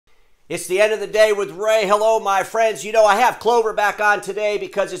It's the end of the day with Ray. Hello, my friends. You know, I have Clover back on today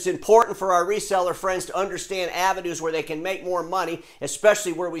because it's important for our reseller friends to understand avenues where they can make more money,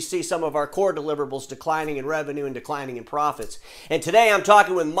 especially where we see some of our core deliverables declining in revenue and declining in profits. And today I'm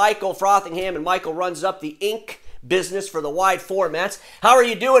talking with Michael Frothingham, and Michael runs up the ink business for the wide formats. How are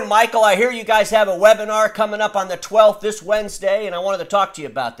you doing, Michael? I hear you guys have a webinar coming up on the 12th this Wednesday, and I wanted to talk to you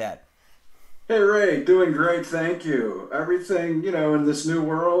about that. Hey Ray, doing great, thank you. Everything, in this new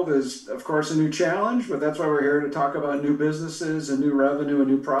world is, of course, a new challenge, but that's why we're here to talk about new businesses and new revenue and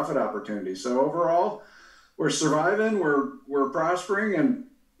new profit opportunities. So overall, we're surviving, we're prospering, and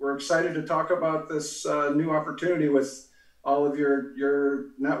we're excited to talk about this new opportunity with all of your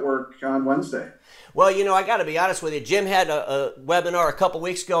network on Wednesday. Well, I got to be honest with you. Jim had a webinar a couple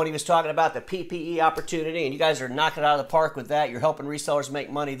weeks ago, and he was talking about the PPE opportunity, and you guys are knocking it out of the park with that. You're helping resellers make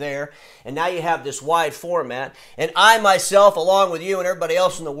money there, and now you have this wide format. And I myself, along with you and everybody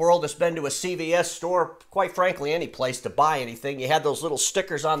else in the world that's been to a CVS store, quite frankly, any place to buy anything, you have those little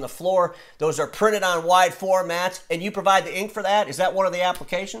stickers on the floor. Those are printed on wide formats, and you provide the ink for that? Is that one of the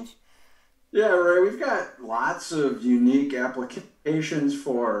applications? Yeah, Ray, we've got lots of unique applications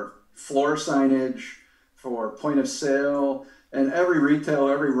for floor signage, for point of sale, and every retail,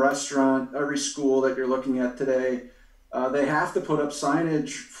 every restaurant, every school that you're looking at today, they have to put up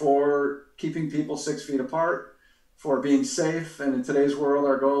signage for keeping people 6 feet apart, for being safe. And in today's world,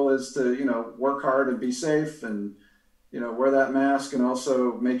 our goal is to, work hard and be safe and, wear that mask and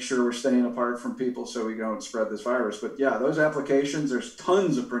also make sure we're staying apart from people so we don't spread this virus. But yeah, those applications, there's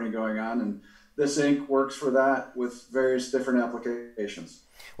tons of printing going on, and this ink works for that with various different applications.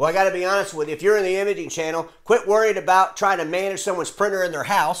 Well, I got to be honest with you. If you're in the imaging channel, quit worrying about trying to manage someone's printer in their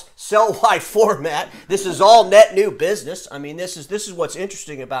house. Sell wide format. This is all net new business. I mean, this is what's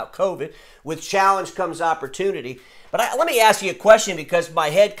interesting about COVID. With challenge comes opportunity. But let me ask you a question because my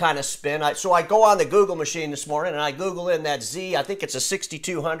head kind of spin. So I go on the Google machine this morning and I Google in that Z. I think it's a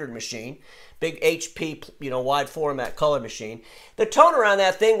 6200 machine, big HP, wide format color machine. The toner on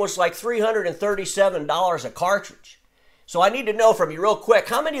that thing was like $337 a cartridge. So I need to know from you real quick,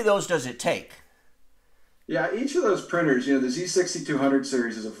 how many of those does it take? Yeah, each of those printers, the Z6200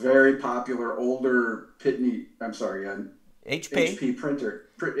 series is a very popular older HP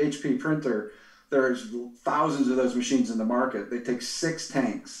printer. There's thousands of those machines in the market. They take 6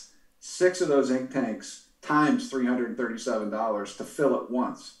 tanks, 6 of those ink tanks times $337 to fill it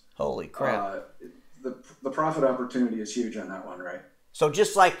once. Holy crap. The profit opportunity is huge on that one, right? So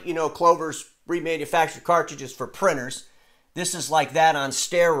just like, Clover's remanufactured cartridges for printers, this is like that on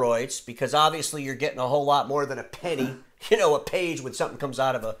steroids because obviously you're getting a whole lot more than a penny, a page when something comes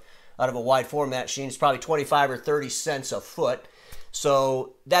out of a wide format machine. It's probably 25 or 30 cents a foot.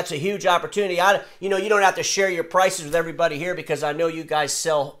 So that's a huge opportunity. You don't have to share your prices with everybody here because I know you guys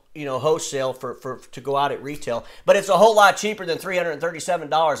sell, wholesale to go out at retail, but it's a whole lot cheaper than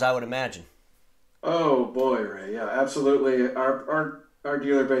 $337, I would imagine. Oh boy, Ray. Yeah, absolutely. Our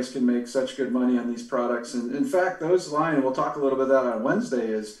dealer base can make such good money on these products. And in fact, those line, and we'll talk a little bit about that on Wednesday,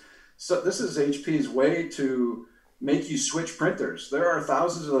 this is HP's way to make you switch printers. There are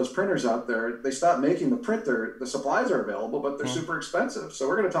thousands of those printers out there. They stopped making the printer. The supplies are available, but they're super expensive. So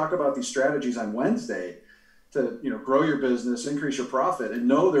we're going to talk about these strategies on Wednesday to grow your business, increase your profit, and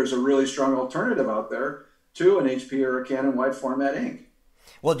know there's a really strong alternative out there to an HP or a Canon wide format ink.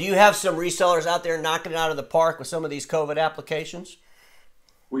 Well, do you have some resellers out there knocking it out of the park with some of these COVID applications?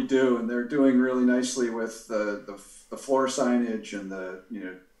 We do, and they're doing really nicely with the floor signage and the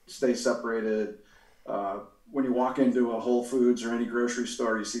stay separated. When you walk into a Whole Foods or any grocery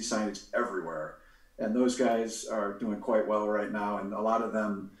store, you see signage everywhere, and those guys are doing quite well right now. And a lot of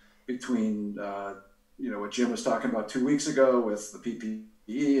them, between what Jim was talking about 2 weeks ago with the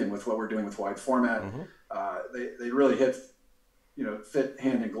PPE and with what we're doing with wide format, they really fit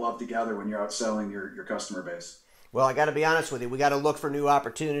hand in glove together when you're out selling your customer base. Well, I got to be honest with you. We got to look for new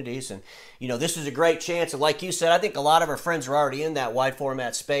opportunities. And, this is a great chance. And like you said, I think a lot of our friends are already in that wide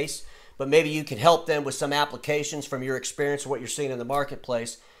format space. But maybe you can help them with some applications from your experience of what you're seeing in the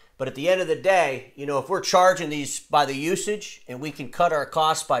marketplace. But at the end of the day, if we're charging these by the usage and we can cut our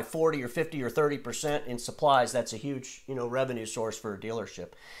costs by 40 or 50 or 30% in supplies, that's a huge, revenue source for a dealership.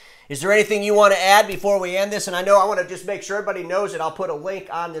 Is there anything you want to add before we end this? And I want to just make sure everybody knows it. I'll put a link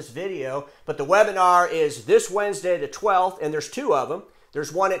on this video. But the webinar is this Wednesday, the 12th, and there's 2 of them.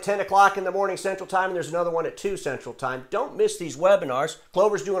 There's one at 10 o'clock in the morning Central Time, and there's another one at 2 Central Time. Don't miss these webinars.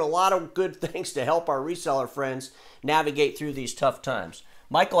 Clover's doing a lot of good things to help our reseller friends navigate through these tough times.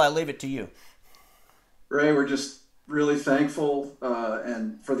 Michael, I leave it to you. Ray, we're just really thankful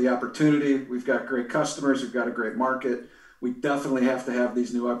and for the opportunity. We've got great customers. We've got a great market. we definitely have to have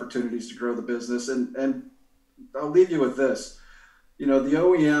these new opportunities to grow the business. And I'll leave you with this. You know, the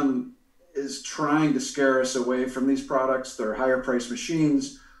OEM is trying to scare us away from these products. They're higher priced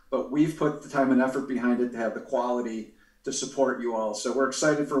machines, but we've put the time and effort behind it to have the quality to support you all. So we're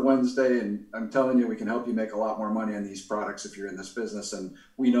excited for Wednesday, and I'm telling you, we can help you make a lot more money on these products if you're in this business, and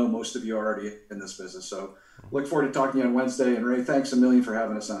we know most of you are already in this business. So look forward to talking to you on Wednesday, and Ray, thanks a million for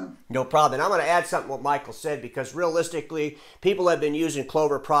having us on. No problem. And I'm going to add something what Michael said, because realistically, people have been using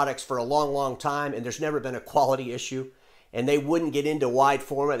Clover products for a long, long time, and there's never been a quality issue. And they wouldn't get into wide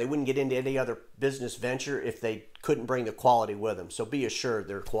format. They wouldn't get into any other business venture if they couldn't bring the quality with them. So be assured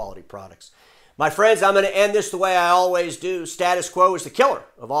they're quality products. My friends, I'm going to end this the way I always do. Status quo is the killer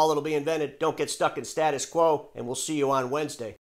of all that'll be invented. Don't get stuck in status quo, and we'll see you on Wednesday.